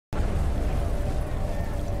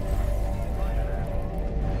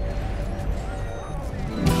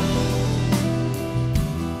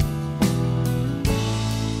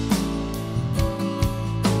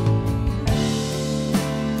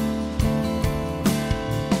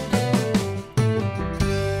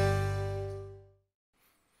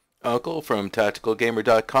Uncle from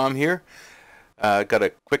tacticalgamer.com here. Got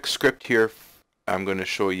a quick script here I'm going to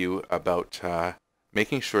show you about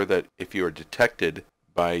making sure that if you are detected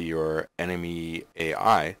by your enemy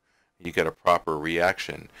AI, you get a proper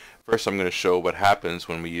reaction. First, I'm going to show what happens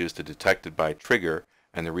when we use the detected by trigger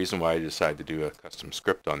and the reason why I decided to do a custom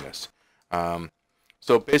script on this.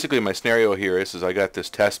 So basically my scenario here is I got this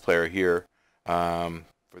test player here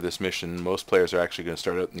for this mission. Most players are actually going to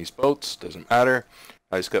start out in these boats, doesn't matter.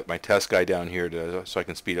 I just got my test guy down here so I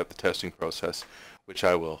can speed up the testing process, which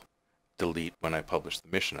I will delete when I publish the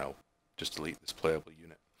mission. I'll just delete this playable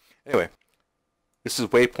unit. Anyway, this is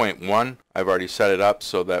waypoint 1. I've already set it up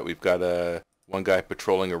so that we've got one guy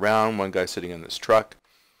patrolling around, one guy sitting in this truck.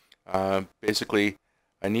 Basically,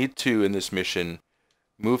 I need to, in this mission,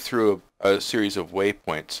 move through a series of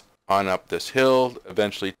waypoints on up this hill,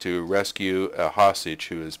 eventually to rescue a hostage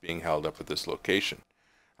who is being held up at this location.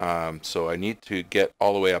 So I need to get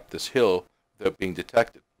all the way up this hill without being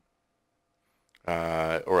detected,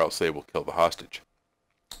 or else they will kill the hostage.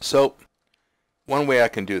 So one way I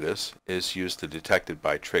can do this is use the detected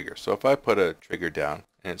by trigger. So if I put a trigger down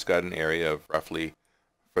and it's got an area of roughly,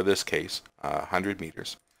 for this case, 100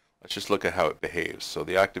 meters, let's just look at how it behaves. So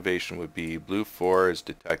the activation would be blue 4 is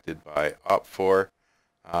detected by op 4,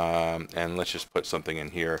 and let's just put something in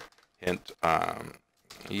here. Hint,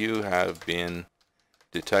 you have been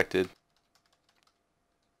detected,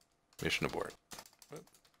 mission abort.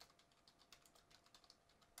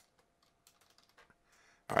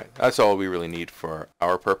 Alright, that's all we really need for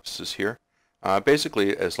our purposes here.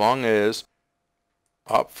 Basically, as long as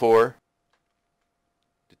op 4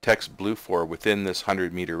 detects blue 4 within this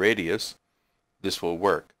 100-meter radius, this will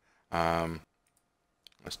work.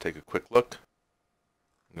 Let's take a quick look.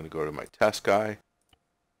 I'm going to go to my test guy.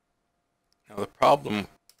 Now the problem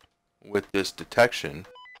with this detection,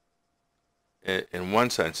 in one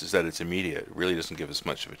sense, is that it's immediate. It really doesn't give us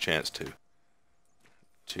much of a chance to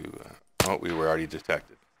oh, we were already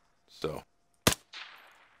detected. So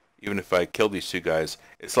even if I kill these two guys,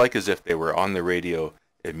 it's like as if they were on the radio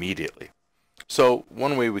immediately. So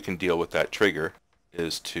one way we can deal with that trigger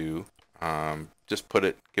is to just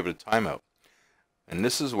give it a timeout. And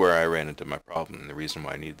this is where I ran into my problem, and the reason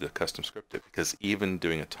why I needed to custom script it, because even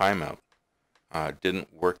doing a timeout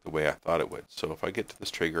didn't work the way I thought it would. So if I get to this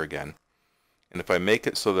trigger again, and if I make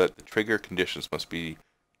it so that the trigger conditions must be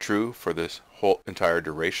true for this whole entire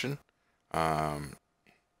duration,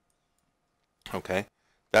 okay,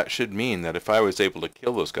 that should mean that if I was able to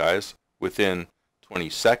kill those guys within 20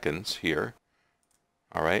 seconds here,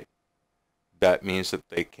 all right, that means that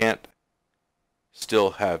they can't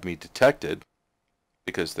still have me detected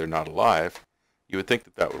because they're not alive. You would think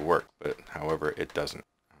that that would work, but however, it doesn't.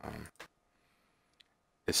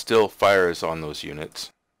 It still fires on those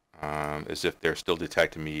units as if they're still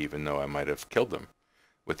detecting me, even though I might have killed them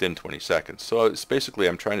within 20 seconds. So it's basically,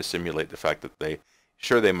 I'm trying to simulate the fact that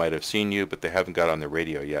they might have seen you, but they haven't got on the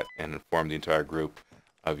radio yet and informed the entire group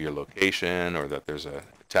of your location, or that there's an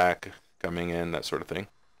attack coming in, that sort of thing.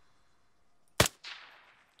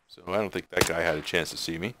 So I don't think that guy had a chance to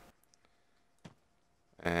see me.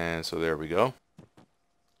 And so there we go.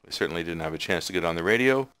 They certainly didn't have a chance to get on the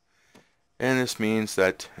radio. And this means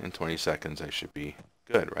that in 20 seconds I should be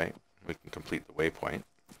good, right? We can complete the waypoint.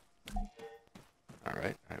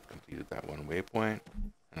 Alright, I've completed that one waypoint,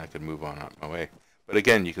 and I can move on my way. But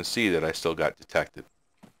again, you can see that I still got detected,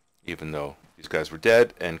 even though these guys were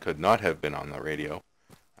dead and could not have been on the radio.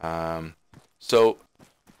 So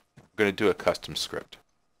we're going to do a custom script.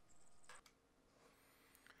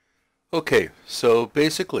 Okay, so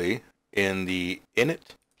basically in the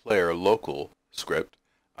init player local script,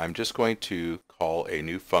 I'm just going to call a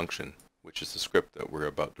new function, which is the script that we're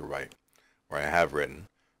about to write, or I have written.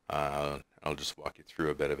 I'll just walk you through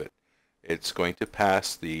a bit of it. It's going to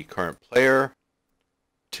pass the current player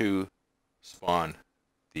to spawn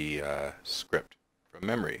the script from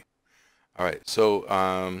memory. Alright, so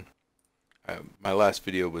my last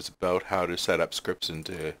video was about how to set up scripts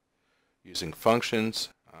into using functions.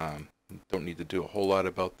 Don't need to do a whole lot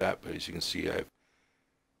about that, but as you can see, I've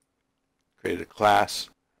created a class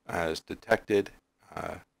as detected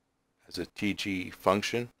as a TG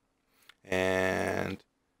function, and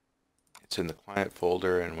it's in the client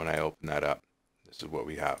folder, and when I open that up, this is what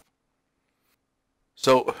we have.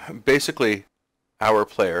 So basically our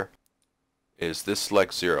player is this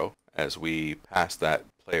select 0 as we pass that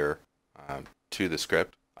player to the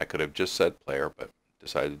script. I could have just said player, but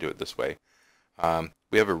decided to do it this way.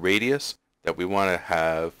 We have a radius that we want to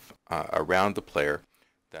have around the player,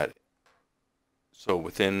 that so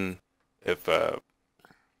within, if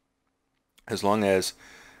as long as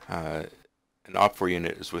an op4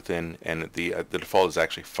 unit is within, and the default is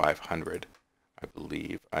actually 500. I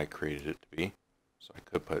believe I created it to be. So I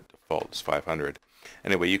could put default as 500.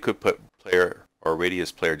 Anyway, you could put player or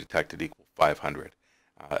radius player detected equal 500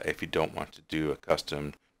 if you don't want to do a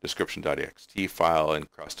custom description.txt file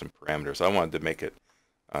and custom parameters. I wanted to make it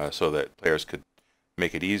so that players could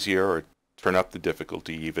make it easier or turn up the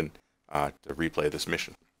difficulty even to replay this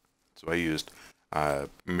mission. So I used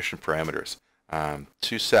mission parameters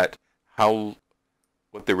to set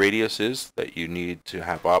what the radius is that you need to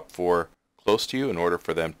have op4 close to you in order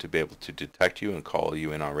for them to be able to detect you and call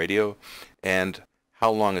you in on radio, and how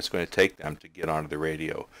long it's going to take them to get onto the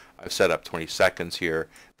radio. I've set up 20 seconds here.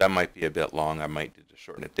 That might be a bit long. I might need to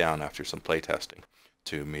shorten it down after some play testing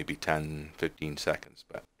to maybe 10-15 seconds,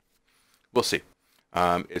 but we'll see.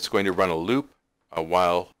 It's going to run a loop, a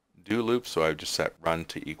while do loop, so I've just set run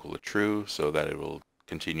to equal to true so that it will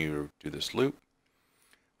continue to do this loop.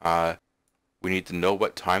 We need to know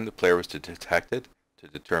what time the player was detected to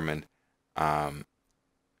determine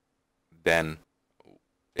then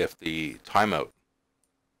if the timeout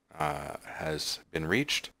has been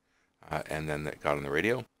reached and then that got on the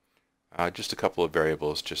radio. Just a couple of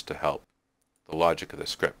variables just to help the logic of the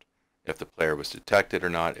script. If the player was detected or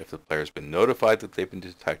not, if the player has been notified that they've been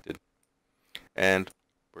detected, and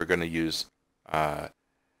we're going to use a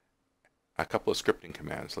couple of scripting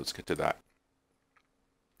commands. Let's get to that.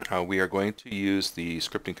 We are going to use the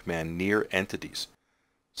scripting command near entities.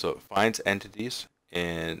 So it finds entities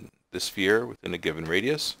in the sphere within a given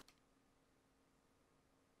radius.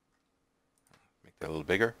 Make that a little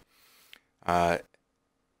bigger.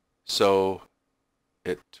 So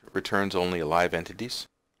it returns only live entities.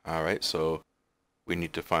 All right, so we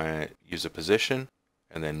need to use a position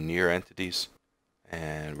and then near entities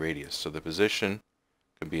and radius. So the position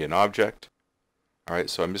can be an object. All right,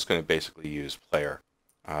 so I'm just going to basically use player,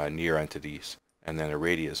 near entities, and then a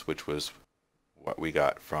radius, which was what we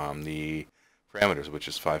got from the parameters, which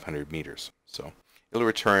is 500 meters. So it'll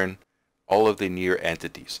return all of the near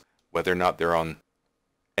entities, whether or not they're on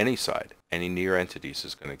any side. Any near entities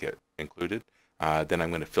is going to get included. Then I'm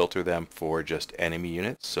going to filter them for just enemy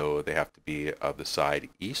units, so they have to be of the side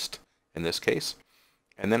east in this case.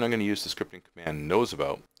 And then I'm going to use the scripting command knows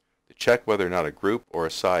about to check whether or not a group or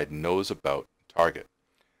a side knows about target.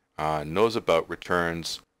 Knows about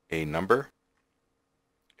returns a number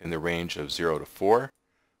in the range of 0 to 4,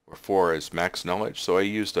 where 4 is max knowledge, so I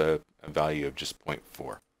used a value of just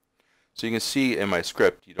 0.4. So you can see in my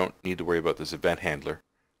script you don't need to worry about this event handler.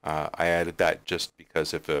 I added that just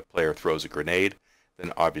because if a player throws a grenade,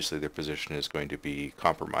 then obviously their position is going to be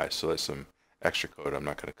compromised. So that's some extra code I'm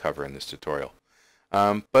not going to cover in this tutorial.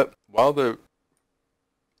 But while the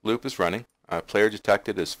loop is running, player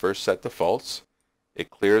detected is first set to false. It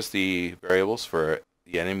clears the variables for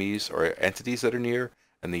the enemies or entities that are near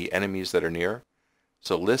and the enemies that are near.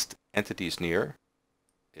 So list entities near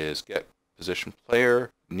is get position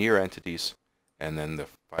player near entities and then the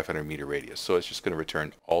 500 meter radius. So it's just going to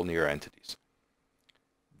return all near entities.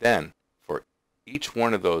 Then for each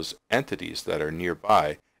one of those entities that are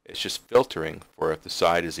nearby, it's just filtering for if the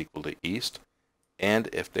side is equal to east and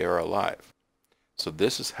if they are alive. So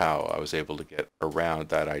this is how I was able to get around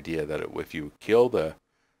that idea that if you kill the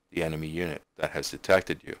enemy unit that has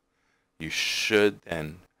detected you, you should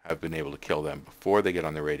then have been able to kill them before they get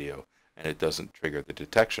on the radio and it doesn't trigger the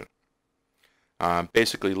detection.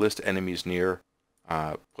 Basically list enemies near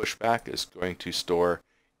pushback is going to store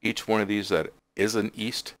each one of these that is an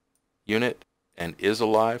east unit and is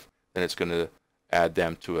alive, then it's going to add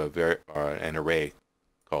them to an array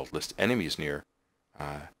called list enemies near,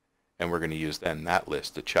 and we're going to use then that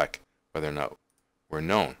list to check whether or not we're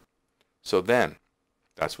known. So then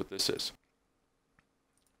that's what this is.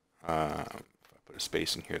 If I put a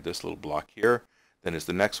space in here, this little block here, then is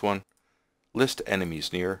the next one, list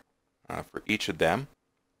enemies near. For each of them,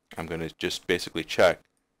 I'm going to just basically check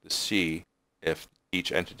to see if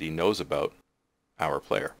each entity knows about our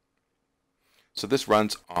player. So this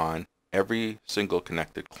runs on every single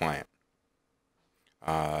connected client.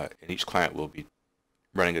 And each client will be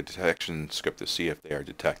running a detection script to see if they are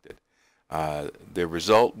detected. The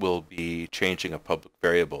result will be changing a public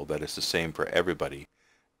variable that is the same for everybody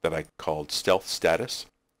that I called stealth status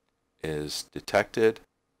is detected.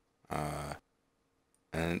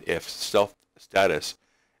 And if stealth status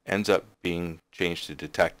ends up being changed to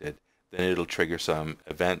detected, then it'll trigger some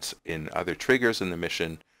events in other triggers in the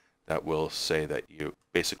mission that will say that you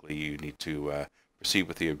need to proceed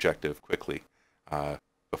with the objective quickly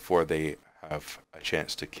before they have a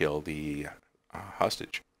chance to kill the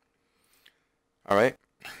hostage. All right,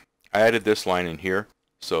 I added this line in here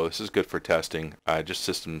So this is good for testing. Just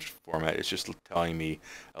systems format. It's just telling me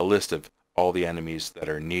a list of all the enemies that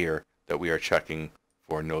are near that we are checking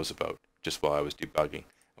for knows about, just while I was debugging.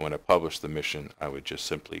 And when I publish the mission, I would just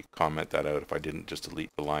simply comment that out if I didn't just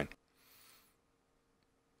delete the line.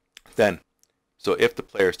 Then, so if the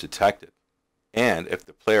player is detected, and if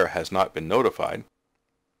the player has not been notified,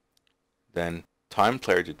 then time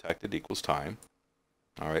player detected equals time.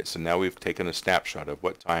 Alright, so now we've taken a snapshot of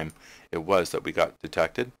what time it was that we got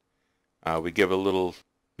detected. We give a little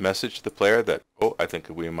message to the player that, oh, I think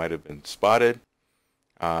we might have been spotted.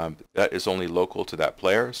 That is only local to that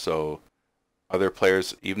player, so other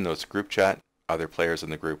players, even though it's a group chat, other players in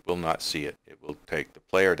the group will not see it. It will take the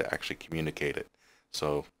player to actually communicate it.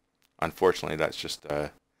 So unfortunately, that's just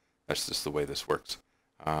the way this works.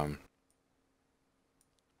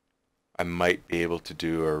 I might be able to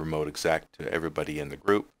do a remote exec to everybody in the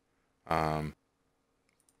group,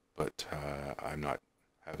 but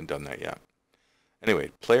haven't done that yet.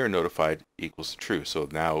 Anyway, player notified equals true. So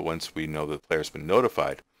now once we know the player's been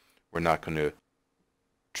notified, we're not going to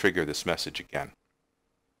trigger this message again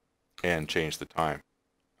and change the time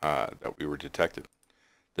that we were detected.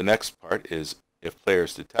 The next part is if player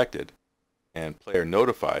is detected and player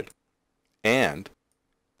notified, and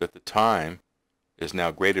that the time is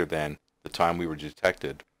now greater than the time we were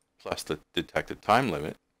detected plus the detected time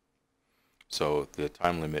limit. So the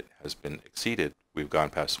time limit has been exceeded. We've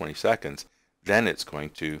gone past 20 seconds. Then it's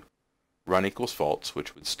going to run equals false,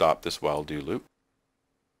 which would stop this while do loop.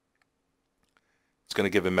 It's going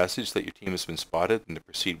to give a message that your team has been spotted and to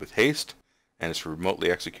proceed with haste. And it's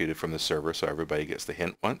remotely executed from the server, so everybody gets the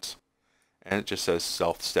hint once. And it just says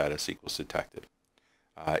stealth status equals detected.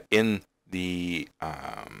 In the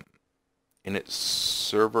init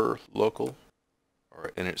server local,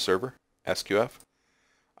 or init server, SQF,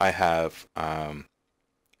 I have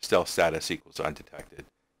stealth status equals undetected,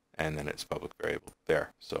 and then it's public variable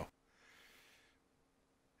there. So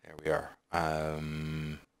there we are.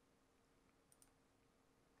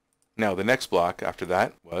 Now the next block after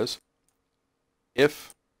that was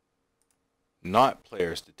if not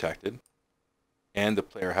players detected and the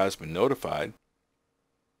player has been notified.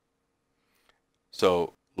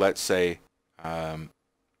 So let's say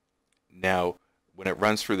now when it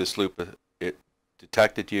runs through this loop, it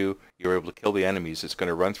detected you, you're able to kill the enemies, it's going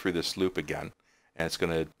to run through this loop again, and it's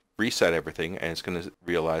going to reset everything, and it's going to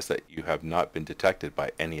realize that you have not been detected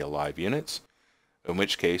by any alive units, in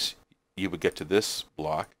which case you would get to this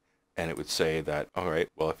block, and it would say that, alright,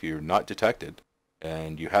 well, if you're not detected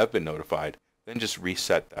and you have been notified, then just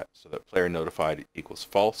reset that so that player notified equals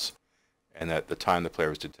false, and that the time the player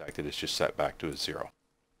was detected is just set back to a 0.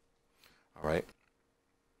 Alright,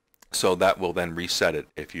 so that will then reset it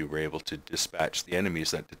if you were able to dispatch the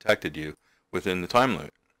enemies that detected you within the time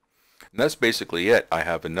limit. And that's basically it. I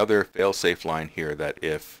have another fail-safe line here that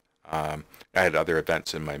if I had other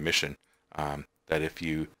events in my mission, that if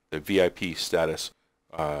the VIP status,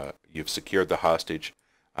 you've secured the hostage,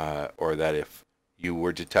 or that if you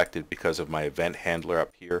were detected because of my event handler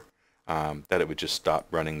up here, that it would just stop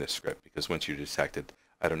running this script, because once you're detected,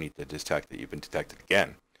 I don't need to detect that you've been detected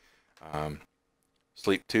again.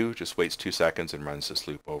 Sleep 2 just waits 2 seconds and runs this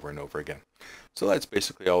loop over and over again. So that's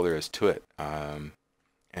basically all there is to it.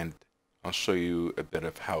 And I'll show you a bit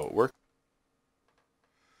of how it works.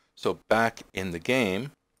 So back in the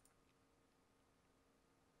game,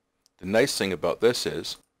 the nice thing about this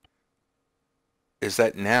is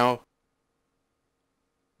that now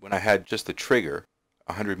when I had just the trigger,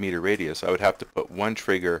 100 meter radius, I would have to put one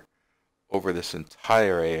trigger over this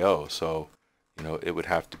entire AO. So, you know, it would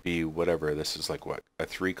have to be whatever, this is like what, a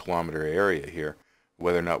 3 kilometer area here,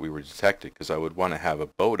 whether or not we were detected, because I would want to have a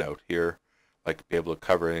boat out here, like be able to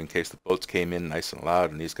cover it in case the boats came in nice and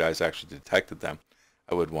loud and these guys actually detected them.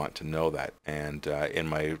 I would want to know that. And in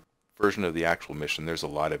my version of the actual mission, there's a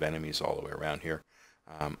lot of enemies all the way around here.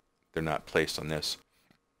 They're not placed on this.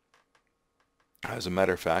 As a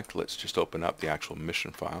matter of fact, let's just open up the actual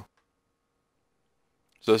mission file.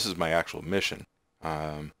 So this is my actual mission,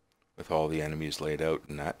 with all the enemies laid out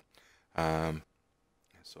and that.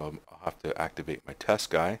 So I'll have to activate my test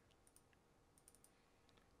guy.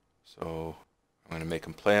 So I'm going to make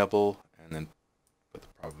him playable and then put the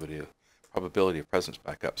probability of presence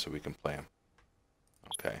back up so we can play him.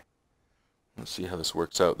 Okay. Let's see how this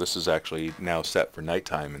works out. This is actually now set for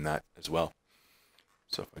nighttime and that as well.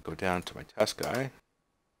 So if I go down to my test guy,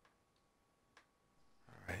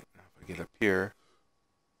 alright, now if I get up here,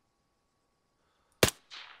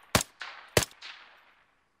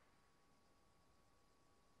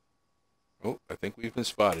 oh, I think we've been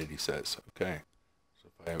spotted, he says. Okay. So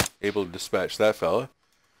if I'm able to dispatch that fella,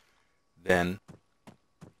 then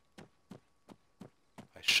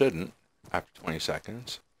shouldn't, after 20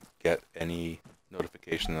 seconds, get any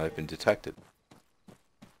notification that I've been detected,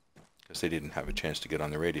 because they didn't have a chance to get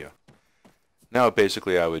on the radio. Now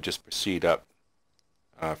basically I would just proceed up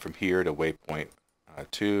from here to waypoint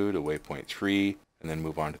 2 to waypoint 3, and then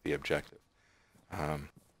move on to the objective.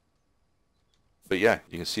 But yeah,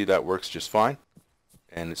 you can see that works just fine,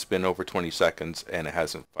 and it's been over 20 seconds and it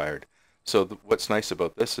hasn't fired. So what's nice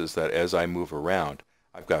about this is that as I move around,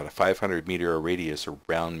 I've got a 500-meter radius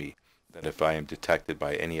around me that if I am detected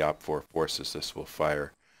by any OP4 forces, this will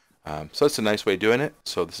fire. So that's a nice way of doing it.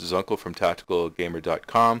 So this is Uncle from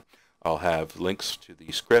tacticalgamer.com. I'll have links to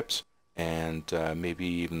the scripts and maybe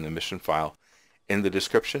even the mission file in the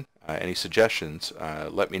description. Any suggestions,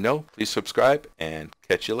 let me know. Please subscribe, and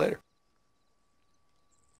catch you later.